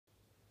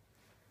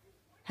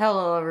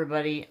Hello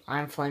everybody,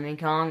 I'm Flaming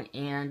Kong,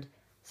 and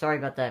sorry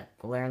about that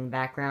glare in the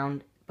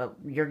background, but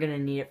you're gonna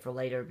need it for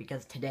later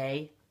because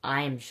today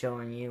I am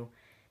showing you,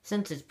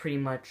 since it's pretty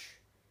much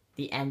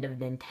the end of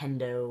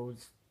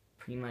Nintendo's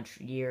pretty much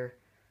year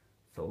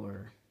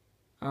for,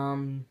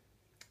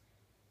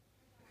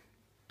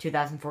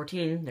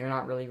 2014, they're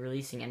not really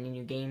releasing any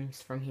new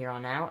games from here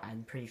on out.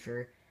 I'm pretty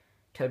sure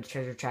Toad's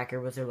Treasure Tracker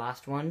was their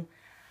last one.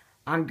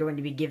 I'm going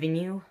to be giving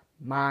you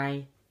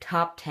my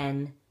top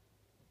 10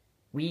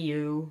 Wii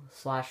U /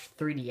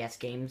 3DS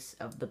games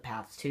of the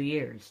past 2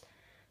 years.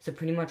 So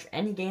pretty much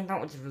any game that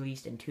was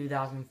released in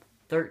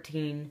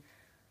 2013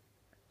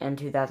 and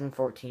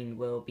 2014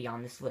 will be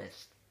on this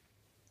list.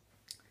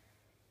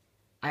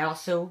 I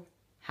also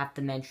have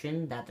to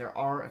mention that there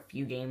are a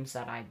few games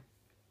that I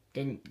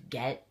didn't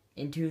get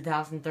in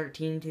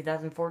 2013,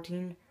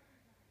 2014.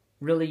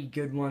 Really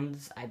good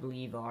ones, I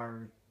believe,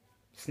 are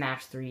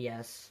Smash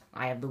 3DS.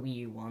 I have the Wii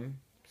U one,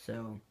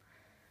 so,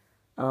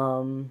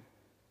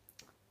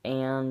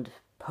 and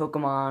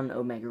Pokemon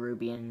Omega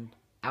Ruby and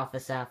Alpha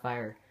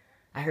Sapphire.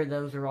 I heard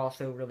those are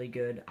also really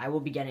good. I will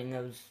be getting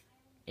those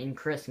in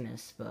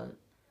Christmas, but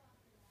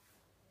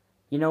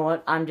you know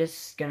what? I'm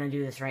just gonna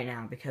do this right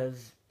now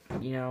because,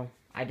 I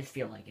just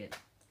feel like it.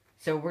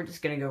 So we're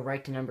just gonna go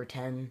right to number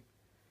 10.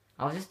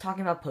 I was just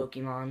talking about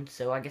Pokemon,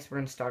 so I guess we're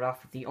gonna start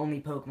off with the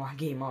only Pokemon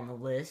game on the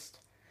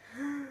list.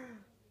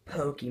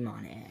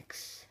 Pokemon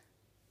X.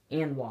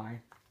 And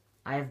Y.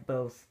 I have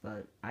both,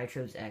 but I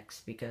chose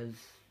X because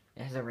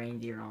it has a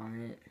reindeer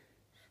on it.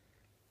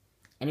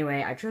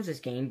 Anyway, I chose this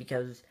game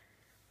because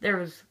there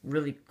was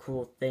really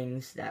cool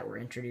things that were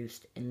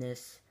introduced in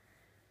this.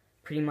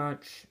 Pretty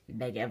much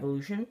Mega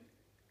Evolution,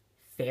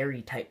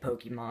 Fairy type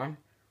Pokemon.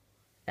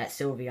 That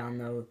Sylveon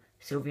though,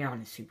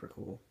 Sylveon is super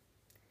cool.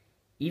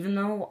 Even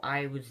though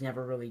I was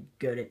never really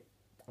good at,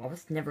 I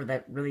was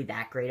never really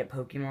that great at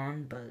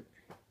Pokemon, but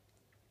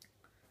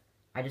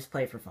I just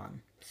play for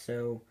fun.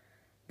 So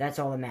that's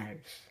all that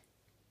matters.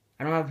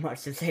 I don't have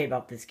much to say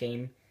about this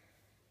game.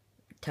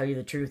 Tell you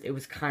the truth, it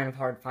was kind of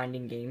hard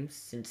finding games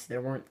since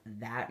there weren't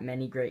that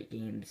many great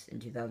games in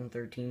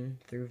 2013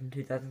 through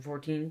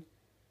 2014.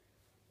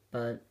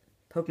 But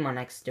Pokemon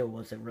X still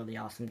was a really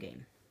awesome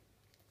game.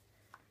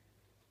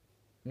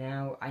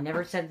 Now, I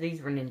never said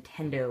these were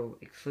Nintendo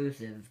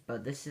exclusive,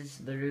 but this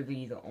is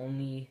literally the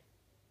only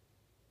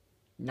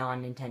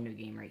non-Nintendo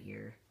game right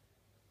here.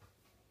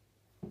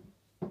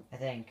 I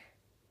think.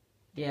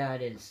 Yeah,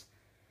 it is.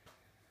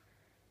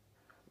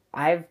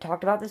 I've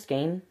talked about this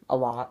game a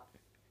lot.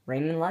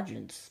 Rayman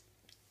Legends.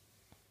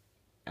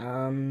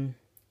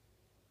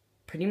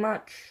 Pretty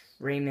much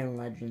Rayman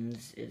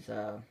Legends is,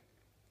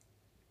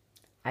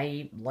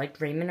 I liked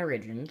Rayman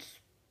Origins,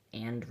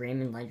 and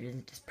Rayman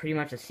Legends is pretty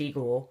much a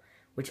sequel,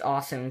 which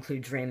also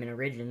includes Rayman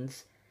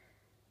Origins,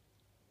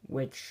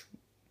 which,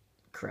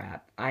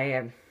 crap,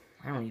 I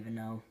don't even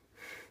know.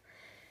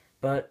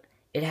 But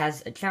it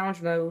has a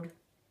challenge mode,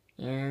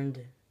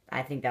 and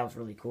I think that was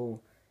really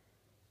cool.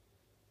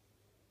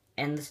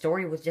 And the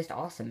story was just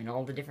awesome, and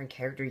all the different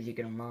characters you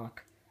could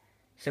unlock.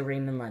 So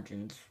Rayman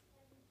Legends.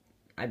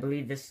 I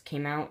believe this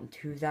came out in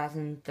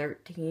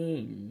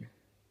 2013.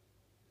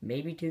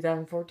 Maybe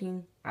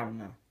 2014? I don't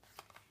know.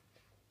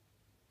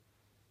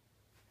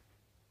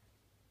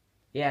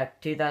 Yeah,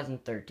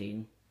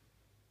 2013.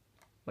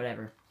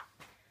 Whatever.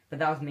 But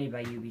that was made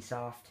by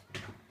Ubisoft.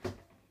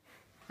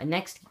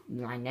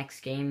 My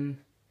next game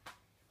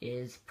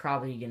is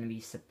probably going to be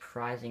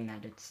surprising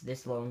that it's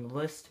this low on the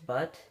list,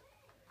 but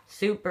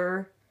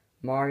Super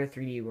Mario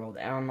 3D World.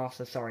 And I'm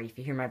also sorry if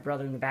you hear my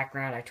brother in the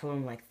background. I told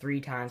him like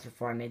 3 times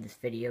before I made this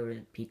video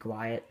to be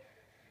quiet.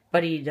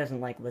 But he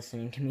doesn't like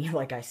listening to me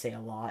like I say a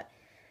lot.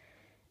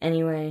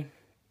 Anyway,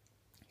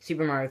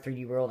 Super Mario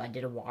 3D World, I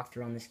did a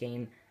walkthrough on this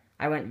game.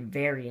 I went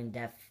very in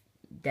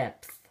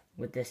depth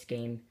with this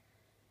game.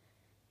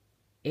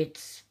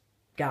 It's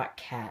got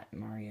Cat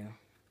Mario.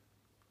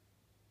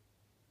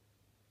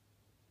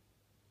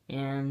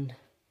 And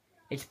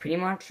it's pretty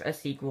much a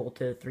sequel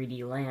to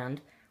 3D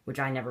Land, which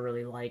I never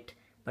really liked,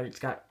 but it's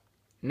got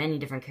many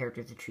different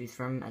characters to choose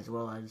from, as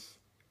well as,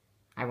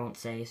 I won't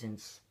say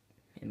since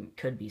it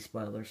could be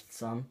spoilers to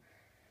some.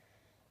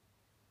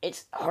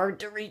 It's hard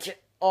to reach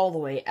it all the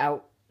way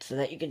out so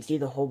that you can see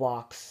the whole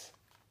box.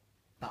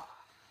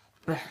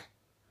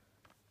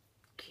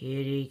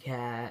 Kitty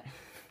cat.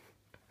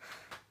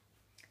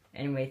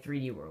 Anyway,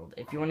 3D World.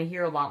 If you want to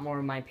hear a lot more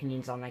of my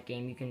opinions on that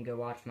game, you can go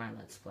watch my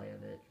Let's Play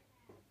of it.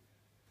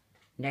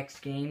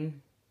 Next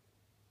game.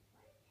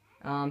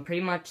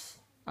 Pretty much,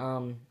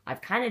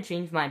 I've kind of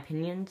changed my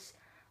opinions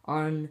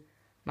on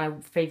my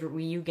favorite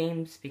Wii U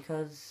games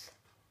because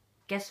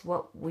guess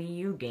what Wii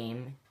U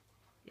game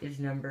is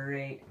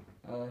number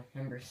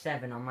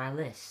 7 on my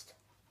list.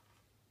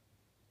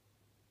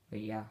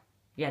 But yeah,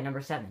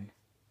 number 7.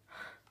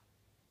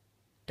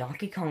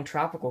 Donkey Kong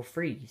Tropical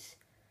Freeze.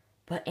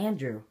 But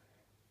Andrew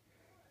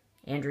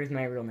is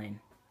my real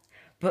name.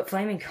 But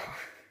Flaming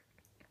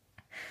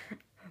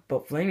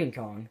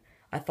Kong,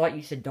 I thought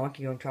you said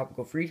Donkey Kong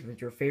Tropical Freeze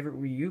was your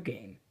favorite Wii U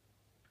game.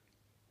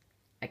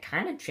 I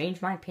kind of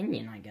changed my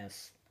opinion, I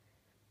guess.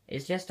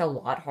 It's just a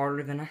lot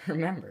harder than I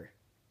remember.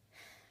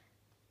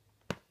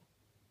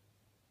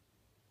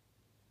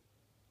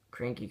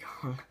 Cranky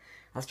Kong.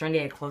 I was trying to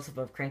get a close-up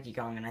of Cranky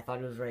Kong, and I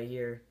thought it was right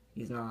here.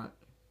 He's not.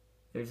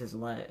 There's his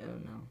leg. Oh,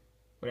 no.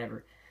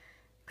 Whatever.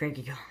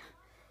 Cranky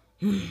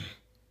Kong.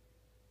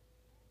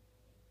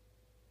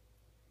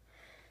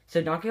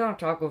 So, Donkey Kong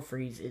Tropical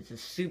Freeze is a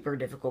super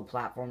difficult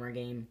platformer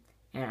game,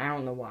 and I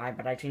don't know why,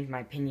 but I changed my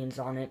opinions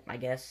on it, I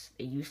guess.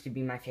 It used to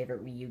be my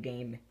favorite Wii U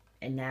game,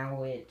 and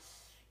now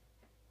it's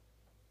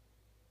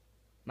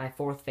my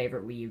 4th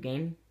favorite Wii U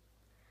game.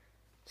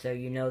 So,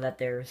 you know that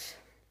there's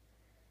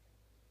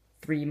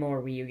 3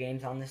 more Wii U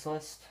games on this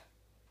list.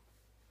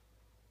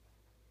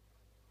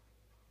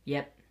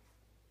 Yep.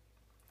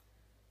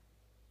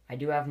 I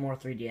do have more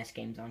 3DS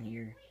games on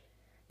here.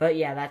 But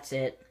yeah, that's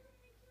it.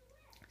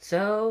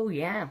 So,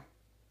 yeah.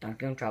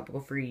 Donkey Kong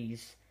Tropical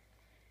Freeze.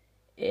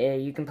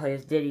 You can play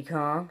as Diddy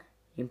Kong.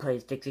 You can play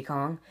as Dixie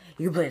Kong.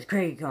 You can play as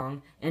Cranky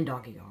Kong and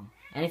Donkey Kong.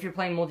 And if you're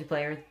playing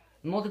multiplayer,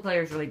 the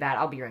multiplayer is really bad.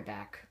 I'll be right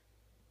back.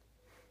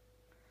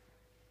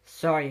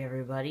 Sorry,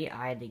 everybody.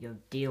 I had to go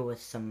deal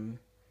with some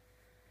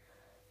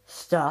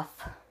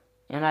stuff.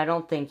 And I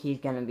don't think he's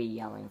going to be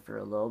yelling for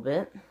a little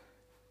bit.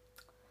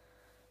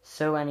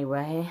 So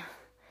anyway,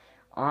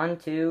 on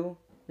to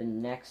the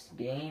next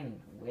game,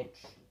 which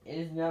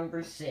is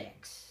number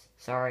 6.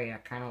 Sorry, I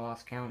kind of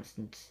lost count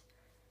since,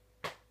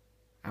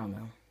 I don't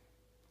know,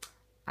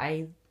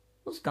 I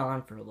was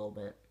gone for a little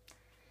bit.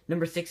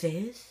 Number 6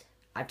 is,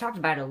 I've talked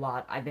about it a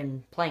lot, I've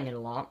been playing it a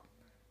lot.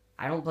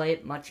 I don't play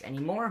it much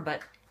anymore,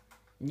 but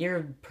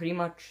near pretty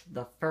much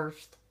the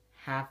first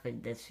half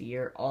of this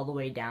year, all the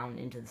way down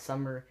into the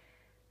summer,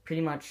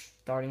 pretty much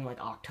starting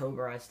like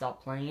October, I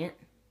stopped playing it.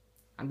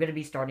 I'm going to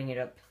be starting it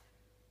up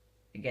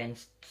again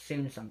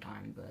soon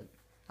sometime, but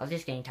I was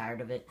just getting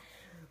tired of it.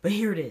 But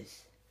here it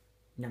is.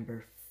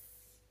 Number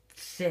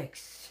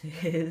 6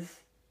 is...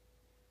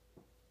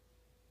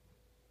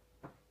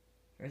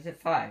 Or is it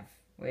 5?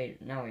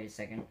 Wait a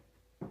second.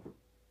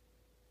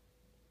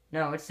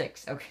 No, it's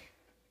 6. Okay.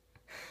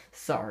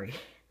 Sorry.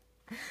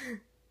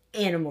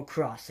 Animal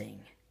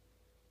Crossing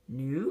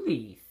New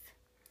Leaf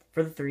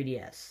for the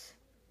 3DS.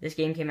 This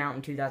game came out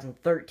in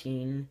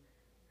 2013,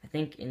 I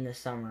think in the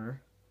summer.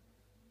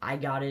 I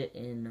got it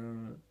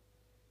in,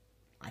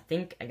 I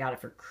think I got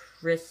it for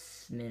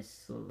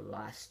Christmas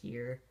last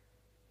year.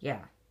 Yeah.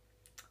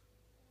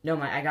 No,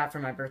 I got it for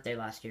my birthday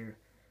last year.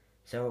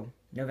 So,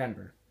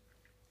 November.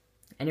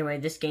 Anyway,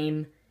 this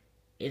game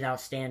is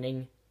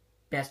outstanding.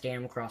 Best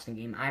Animal Crossing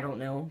game. I don't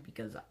know,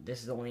 because this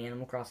is the only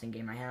Animal Crossing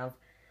game I have.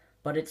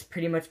 But it's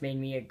pretty much made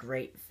me a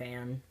great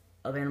fan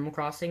of Animal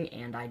Crossing,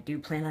 and I do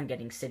plan on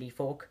getting City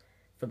Folk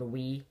for the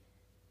Wii.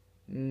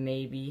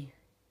 Maybe.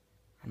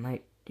 I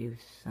might do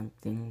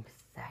something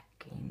with that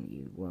game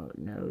you won't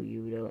know,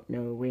 you don't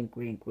know. Wink,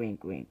 wink,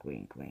 wink, wink,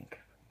 wink, wink.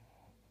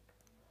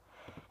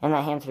 And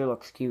that hamster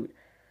looks cute.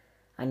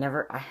 I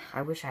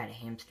wish I had a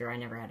hamster. I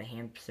never had a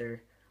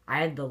hamster. I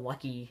had the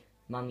Lucky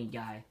Mummy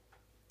guy.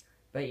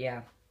 But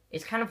yeah,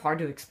 it's kind of hard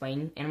to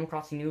explain Animal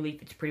Crossing New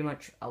Leaf. It's pretty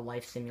much a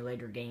life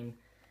simulator game.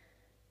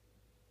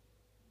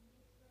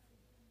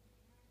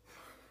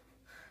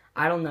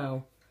 I don't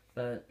know,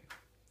 but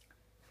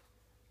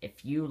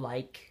if you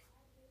like,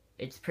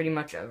 it's pretty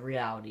much a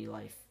reality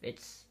life.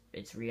 It's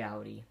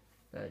reality,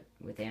 but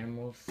with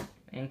animals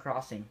and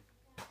crossing.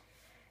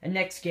 And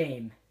next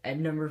game, at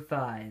number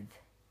 5,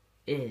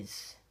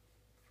 is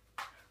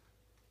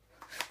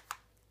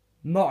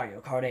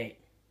Mario Kart 8.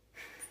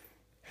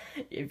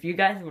 If you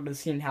guys would have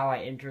seen how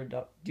I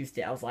introduced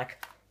it, I was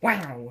like,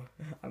 wow!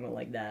 I went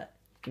like that.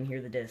 You can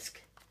hear the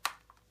disc.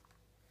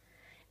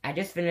 I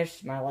just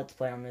finished my Let's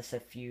Play on this a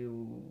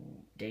few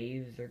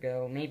days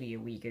ago, maybe a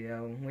week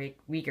ago,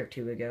 week or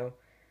 2 ago.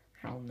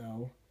 I don't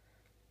know.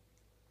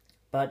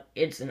 But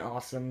it's an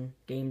awesome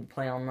game to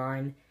play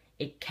online.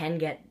 It can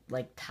get,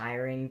 like,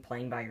 tiring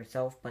playing by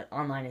yourself, but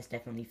online is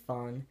definitely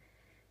fun.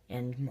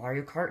 And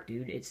Mario Kart,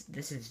 dude,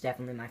 this is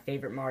definitely my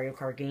favorite Mario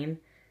Kart game.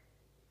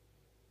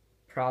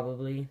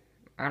 Probably.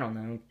 I don't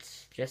know.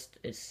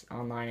 It's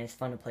online. It's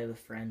fun to play with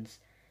friends.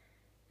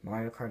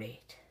 Mario Kart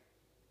 8.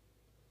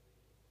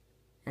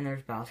 And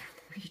there's Bowser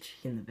and Luigi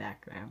in the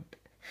background.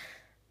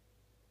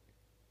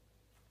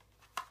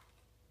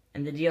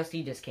 And the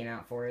DLC just came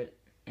out for it.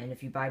 And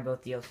if you buy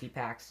both DLC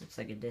packs, it's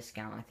like a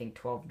discount. I think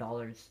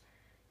 $12.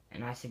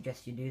 And I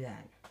suggest you do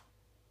that.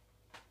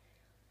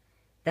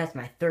 That's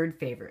my 3rd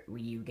favorite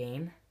Wii U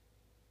game.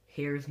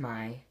 Here's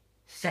my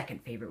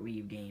 2nd favorite Wii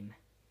U game.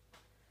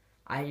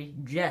 I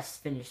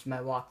just finished my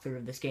walkthrough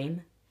of this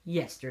game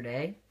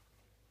yesterday.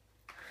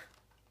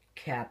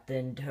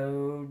 Captain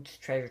Toad's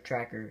Treasure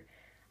Tracker.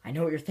 I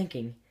know what you're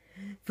thinking.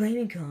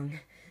 Flaming Kong,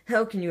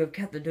 how can you have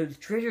Captain Toad's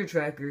Treasure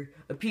Tracker,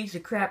 a piece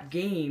of crap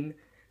game,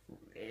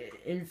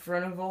 in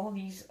front of all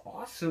these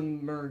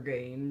awesomer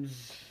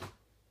games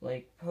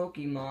like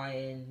Pokemon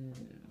and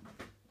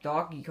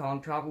Donkey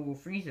Kong Tropical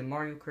Freeze and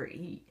Mario Kart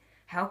 8?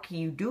 How can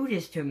you do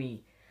this to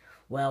me?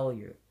 Well,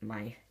 you're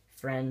my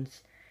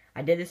friends.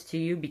 I did this to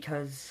you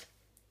because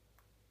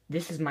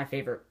this is my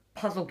favorite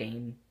puzzle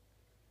game,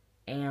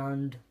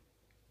 and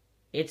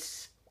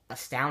it's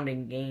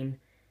astounding game.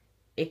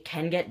 It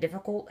can get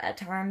difficult at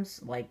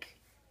times, like,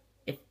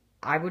 if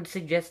I would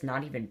suggest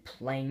not even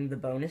playing the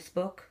bonus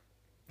book.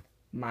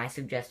 My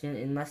suggestion,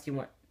 unless you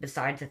want,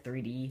 besides the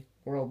 3D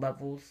world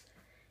levels,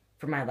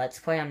 for my Let's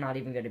Play, I'm not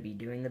even going to be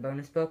doing the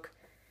bonus book,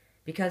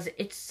 because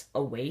it's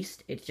a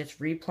waste. It's just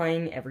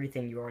replaying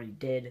everything you already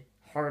did,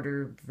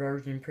 harder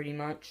version pretty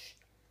much.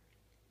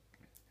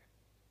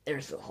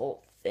 There's the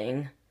whole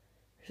thing.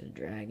 There's a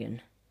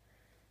dragon.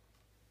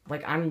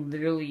 Like, I'm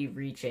literally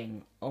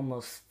reaching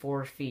almost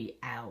 4 feet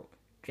out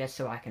just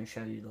so I can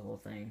show you the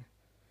whole thing.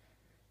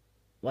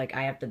 Like,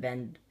 I have to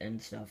bend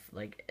and stuff.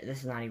 Like, this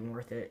is not even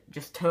worth it.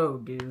 Just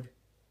Toad, dude.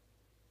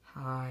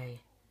 Hi.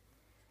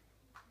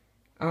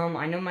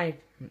 I know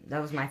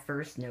that was my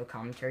first no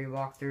commentary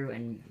walkthrough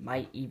and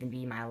might even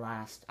be my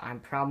last. I'm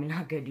probably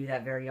not going to do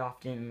that very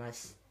often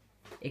unless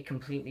it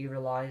completely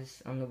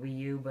relies on the Wii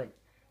U, but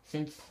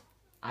since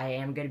I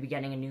am going to be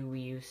getting a new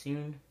Wii U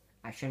soon,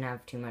 I shouldn't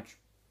have too much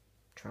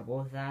trouble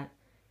with that.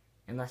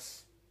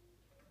 Unless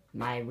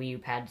my Wii U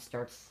pad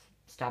stops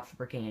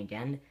working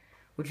again,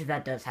 which if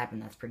that does happen,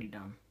 that's pretty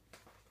dumb.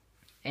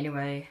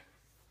 Anyway,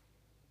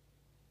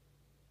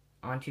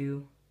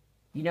 onto,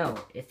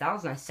 if that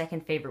was my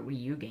second favorite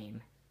Wii U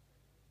game,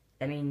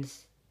 that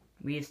means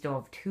we still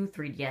have 2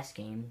 3DS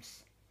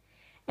games,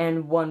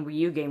 and 1 Wii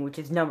U game, which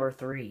is number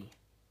 3.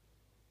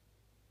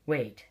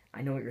 Wait,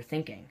 I know what you're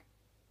thinking.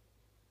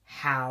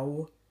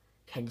 How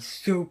can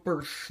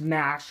Super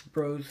Smash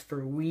Bros.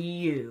 For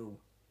Wii U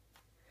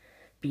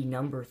be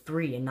number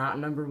 3 and not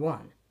number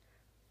 1?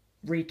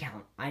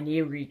 Recount. I need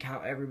to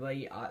recount,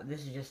 everybody.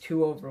 This is just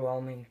too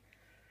overwhelming.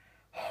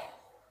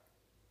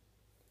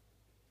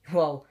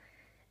 Well,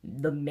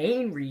 the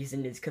main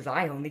reason is because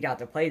I only got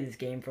to play this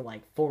game for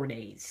like 4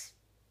 days.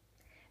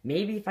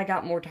 Maybe if I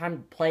got more time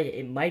to play it,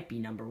 it might be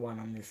number 1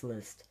 on this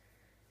list.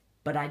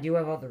 But I do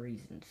have other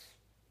reasons.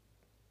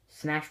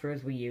 Smash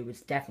Bros. Wii U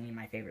is definitely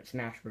my favorite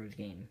Smash Bros.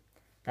 Game.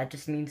 That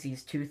just means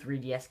these 2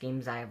 3DS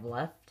games I have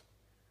left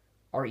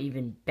are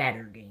even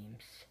better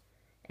games.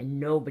 And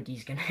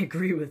nobody's gonna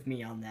agree with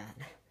me on that.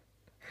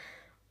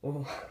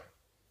 Oh,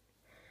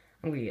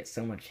 I'm gonna get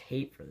so much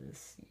hate for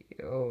this.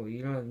 Oh,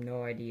 you don't have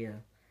no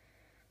idea.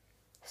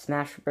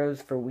 Smash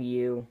Bros. For Wii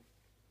U,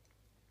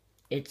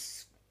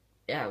 it's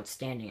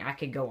outstanding. I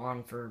could go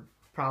on for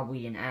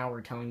probably an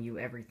hour telling you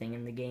everything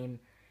in the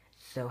game.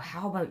 So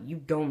how about you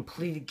go and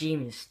play the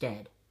game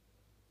instead?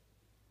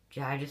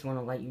 I just want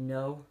to let you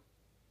know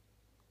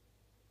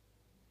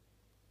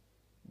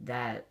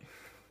that,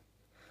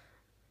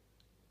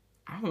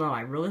 I don't know,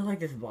 I really like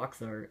this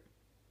box art.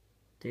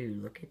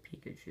 Dude, look at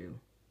Pikachu.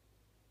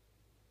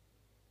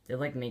 They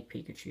like make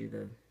Pikachu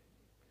the...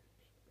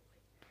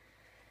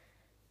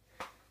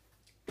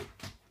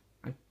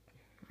 What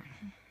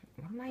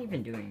am I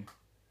even doing?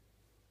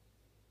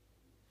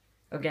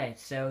 Okay,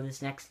 so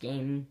this next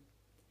game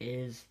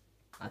is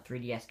a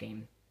 3DS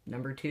game.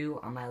 Number 2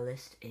 on my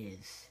list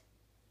is...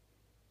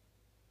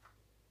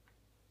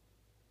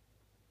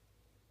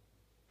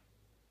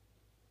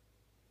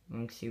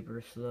 Going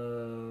super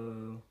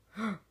slow.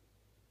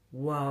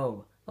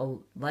 Whoa. A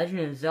Legend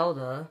of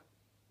Zelda.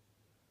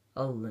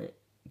 A Link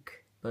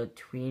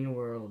Between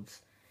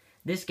Worlds.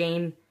 This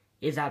game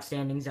is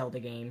outstanding Zelda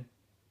game.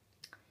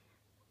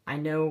 I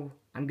know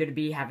I'm going to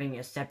be having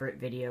a separate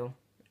video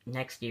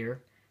next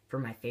year for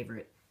my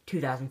favorite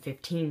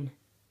 2015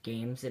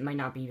 games. It might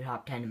not be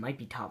top 10, it might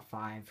be top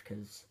 5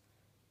 because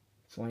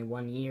it's only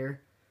 1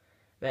 year.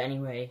 But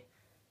anyway,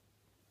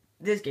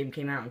 this game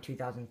came out in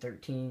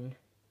 2013.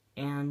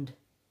 And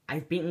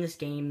I've beaten this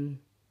game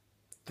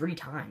 3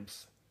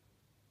 times.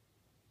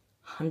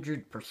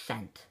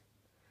 100%.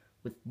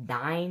 With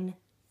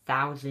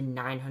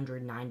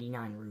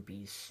 9,999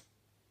 rupees.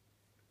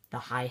 The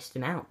highest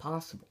amount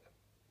possible.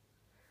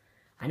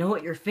 I know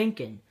what you're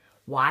thinking.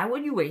 Why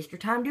would you waste your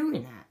time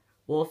doing that?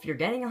 Well, if you're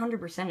getting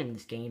 100% in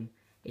this game,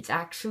 it's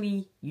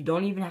actually, you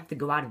don't even have to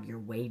go out of your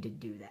way to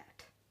do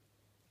that.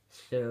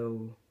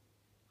 So,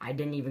 I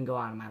didn't even go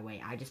out of my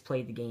way. I just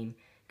played the game,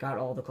 got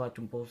all the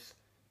collectibles,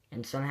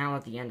 and somehow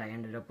at the end I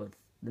ended up with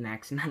the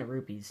max amount of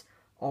rupees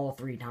all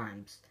 3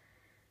 times.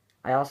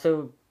 I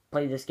also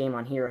played this game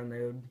on hero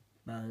mode,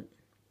 but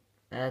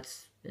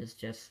it's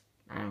just,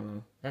 I don't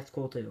know, that's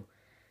cool too.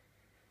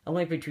 A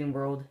Link Between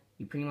World,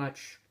 you pretty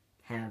much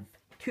have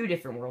 2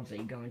 different worlds that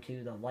you go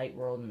into, the light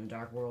world and the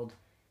dark world,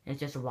 and it's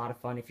just a lot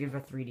of fun. If you have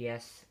a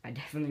 3DS, I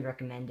definitely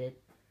recommend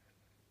it.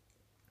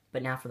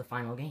 But now for the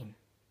final game,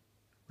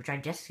 which I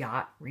just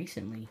got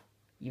recently,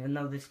 even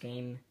though this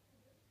game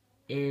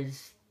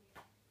is...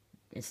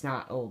 It's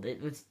not old.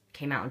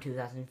 Came out in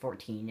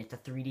 2014. It's a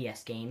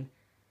 3DS game.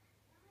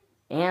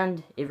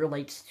 And it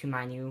relates to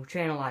my new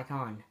channel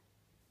icon.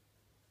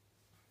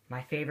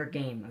 My favorite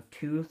game of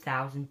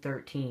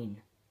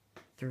 2013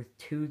 through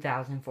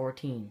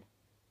 2014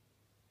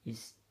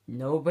 is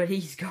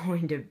nobody's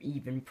going to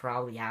even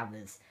probably have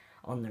this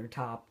on their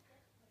top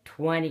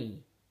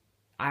 20.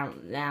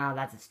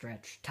 That's a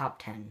stretch. Top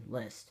 10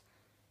 list.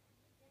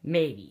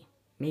 Maybe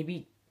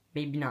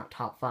maybe not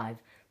top 5,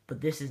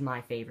 but this is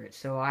my favorite.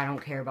 So I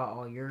don't care about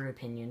all your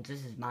opinions.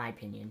 This is my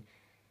opinion.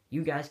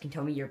 You guys can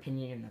tell me your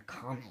opinion in the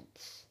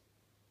comments.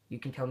 You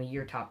can tell me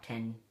your top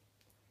 10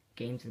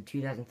 games of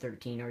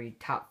 2013 or your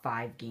top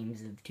 5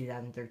 games of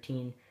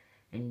 2013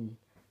 and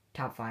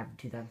top 5 of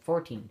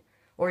 2014.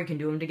 Or you can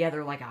do them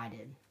together like I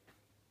did.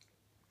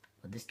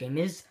 But this game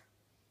is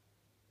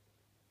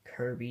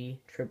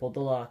Kirby Triple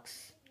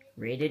Deluxe.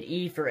 Rated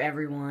E for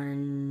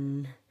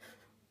everyone.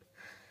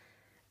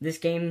 This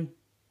game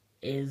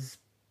is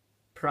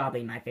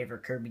probably my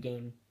favorite Kirby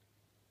game.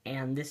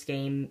 And this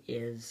game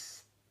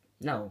is...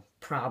 No,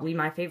 probably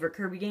my favorite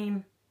Kirby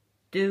game.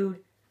 Dude,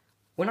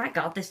 when I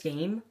got this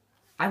game,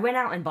 I went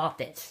out and bought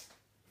this.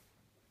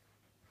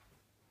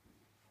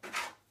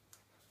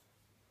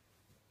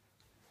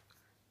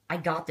 I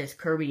got this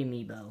Kirby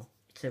amiibo.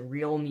 It's a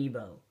real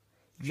amiibo.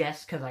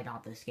 Just because I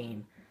got this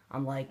game.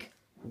 I'm like,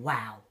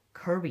 wow,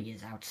 Kirby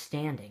is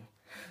outstanding.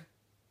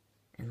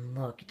 And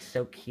look, it's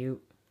so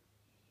cute.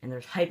 And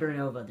there's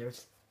Hypernova.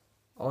 There's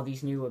all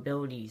these new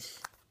abilities.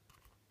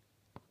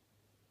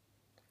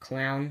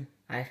 Clown.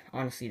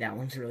 Honestly, that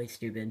one's really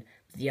stupid.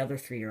 But the other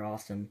 3 are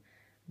awesome.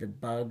 The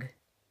Bug.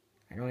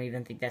 I don't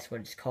even think that's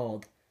what it's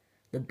called.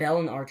 The Bell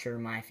and Archer are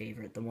my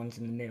favorite. The ones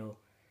in the middle.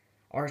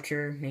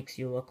 Archer makes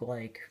you look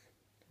like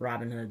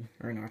Robin Hood.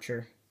 Or an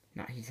Archer.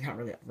 He's not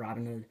really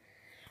Robin Hood.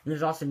 And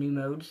there's also new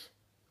modes.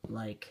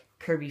 Like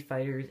Kirby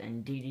Fighters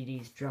and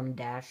DDD's Drum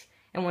Dash.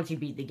 And once you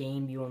beat the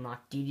game, you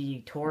unlock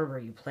DDD Tour, where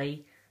you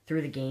play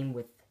through the game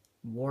with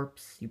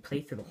warps. You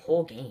play through the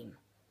whole game.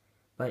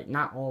 But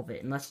not all of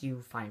it, unless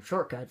you find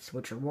shortcuts,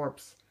 which are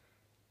warps.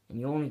 And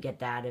you only get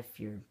that if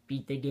you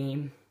beat the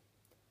game.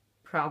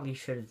 Probably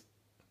should have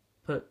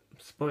put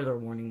spoiler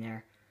warning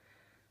there.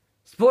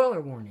 Spoiler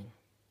warning!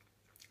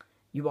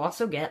 You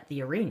also get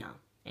the arena.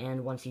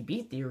 And once you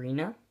beat the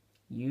arena,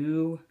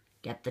 you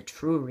get the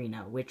true arena,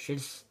 which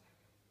is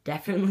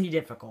definitely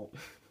difficult.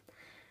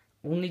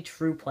 Only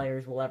true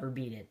players will ever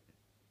beat it.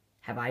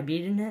 Have I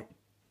beaten it?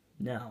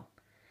 No.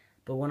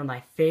 But one of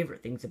my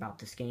favorite things about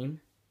this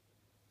game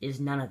is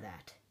none of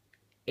that.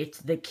 It's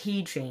the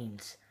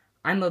keychains.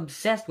 I'm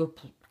obsessed with,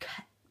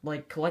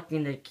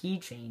 collecting the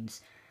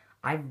keychains.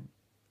 I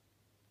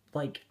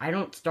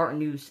didn't start a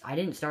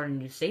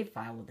new save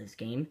file with this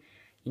game.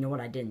 You know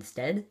what I did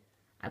instead?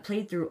 I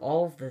played through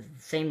all of the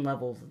same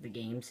levels of the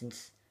game,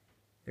 since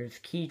there's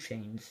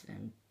keychains,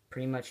 and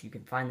pretty much you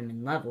can find them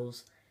in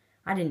levels.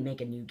 I didn't make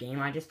a new game.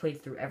 I just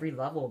played through every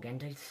level again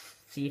to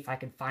see if I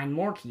could find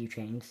more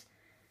keychains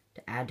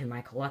to add to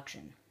my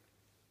collection.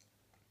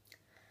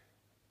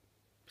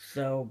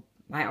 So,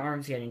 my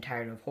arm's getting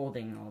tired of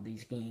holding all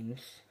these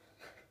games.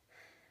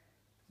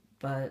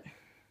 But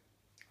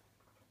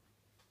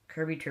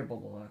Kirby Triple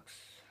Deluxe,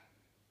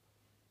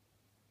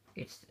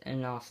 it's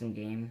an awesome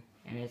game,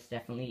 and it's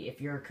definitely,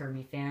 if you're a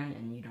Kirby fan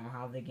and you don't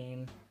have the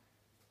game,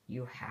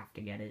 you have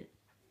to get it.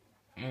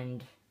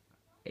 And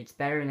it's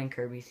better than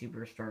Kirby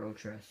Superstar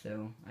Ultra,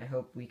 so I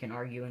hope we can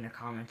argue in the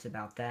comments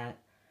about that.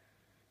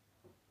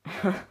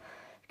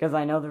 Because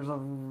I know there's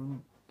a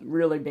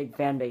really big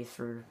fan base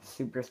for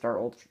Superstar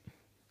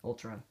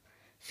Ultra.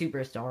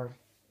 Superstar.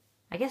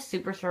 I guess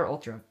Superstar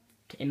Ultra,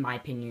 in my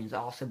opinion, is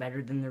also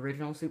better than the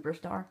original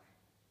Superstar.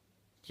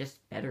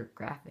 Just better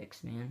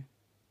graphics, man.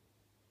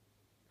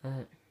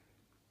 But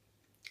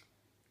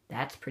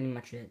that's pretty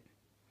much it.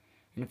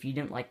 And if you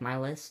didn't like my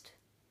list,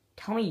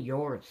 tell me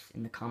yours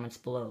in the comments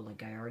below,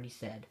 like I already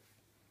said.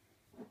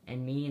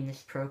 And me and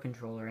this Pro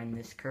Controller and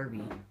this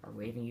Kirby are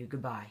waving you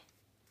goodbye.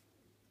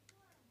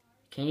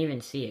 Can't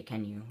even see it,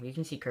 can you? You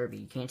can see Kirby.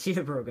 You can't see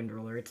the Pro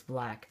Controller. It's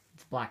black.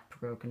 It's black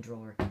Pro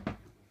Controller.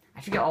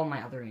 I should get all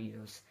my other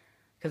Amibos.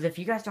 Because if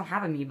you guys don't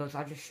have Amibos,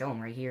 I'll just show them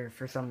right here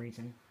for some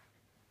reason.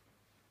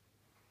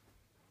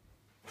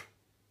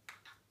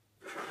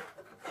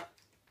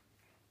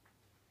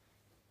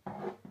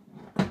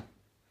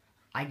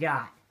 I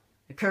got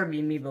the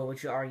Kirby Amiibo,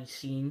 which you've already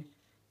seen.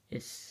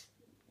 It's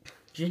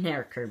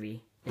generic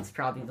Kirby. It's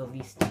probably the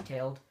least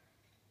detailed.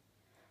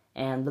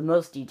 And the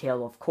most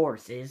detailed, of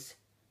course, is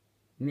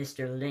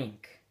Mr.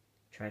 Link.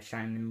 Try to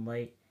shine him in the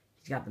light.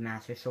 He's got the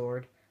Master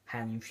Sword,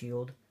 Hylian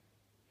Shield.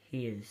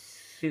 He is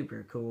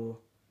super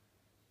cool.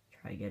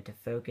 Try to get to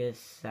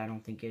focus. I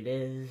don't think it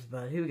is,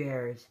 but who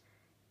cares?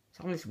 It's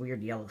on this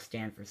weird yellow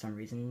stand for some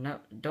reason. No,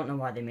 don't know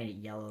why they made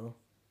it yellow,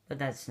 but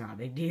that's not a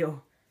big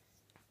deal.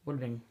 Would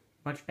have been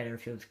much better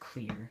if it was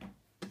clear.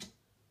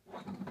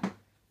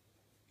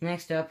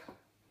 Next up,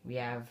 we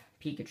have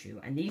Pikachu.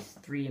 And these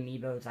 3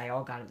 Amiibos I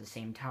all got at the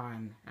same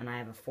time. And I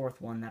have a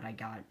 4th one that I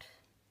got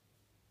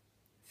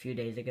a few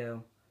days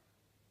ago.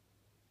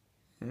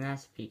 And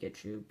that's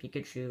Pikachu.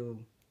 Pikachu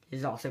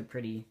is also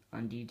pretty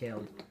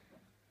undetailed.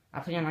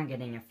 I plan on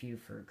getting a few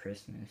for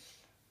Christmas.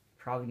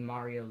 Probably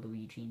Mario,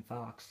 Luigi, and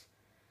Fox.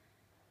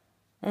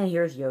 And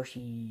here's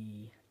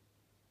Yoshi.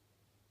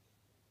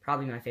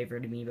 Probably my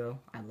favorite Amiibo.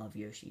 I love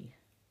Yoshi.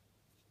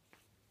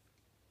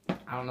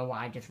 I don't know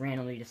why I just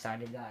randomly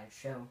decided that I'd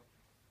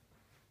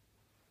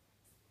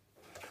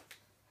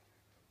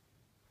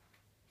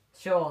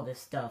show all this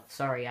stuff.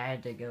 Sorry, I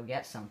had to go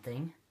get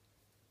something.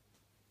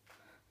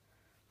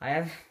 I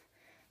have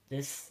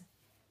this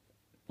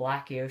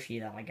black Yoshi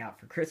that I got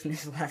for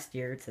Christmas last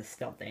year. It's a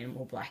stuffed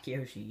animal black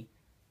Yoshi.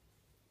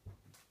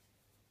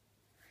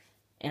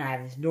 And I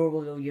have this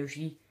normal little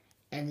Yoshi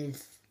and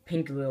this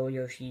pink little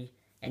Yoshi,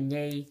 and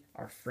they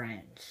are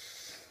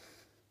friends.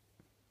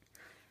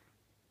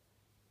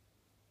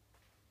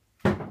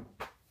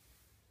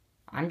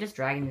 I'm just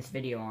dragging this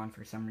video on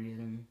for some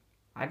reason.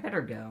 I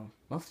better go.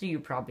 Most of you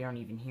probably aren't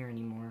even here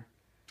anymore.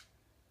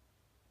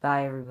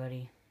 Bye,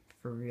 everybody.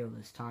 For real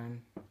this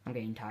time. I'm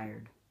getting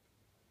tired.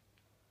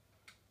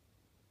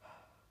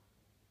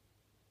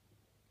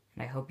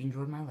 And I hope you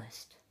enjoyed my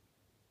list.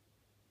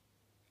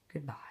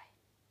 Goodbye.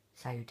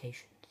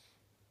 Salutations.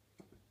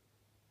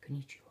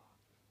 Konnichiwa.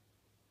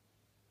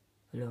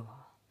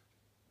 Aloha.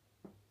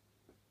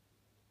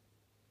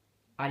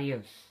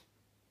 Adios.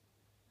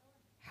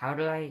 How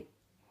did I...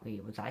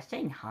 Wait, was I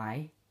saying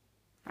hi?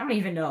 I don't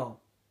even know.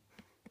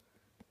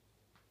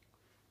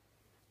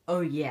 Oh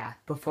yeah,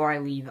 before I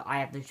leave, I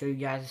have to show you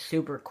guys a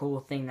super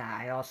cool thing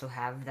that I also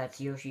have that's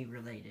Yoshi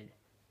related.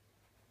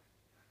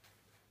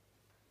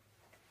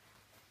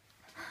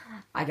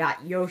 I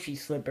got Yoshi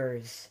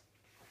slippers.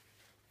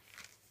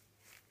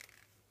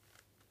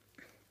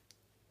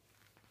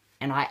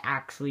 And I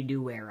actually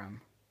do wear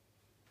them.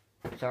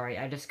 Sorry,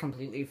 I just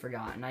completely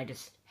forgot, and I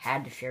just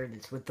had to share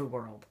this with the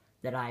world,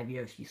 that I have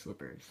Yoshi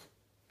slippers.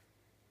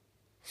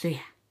 So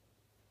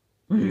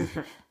yeah.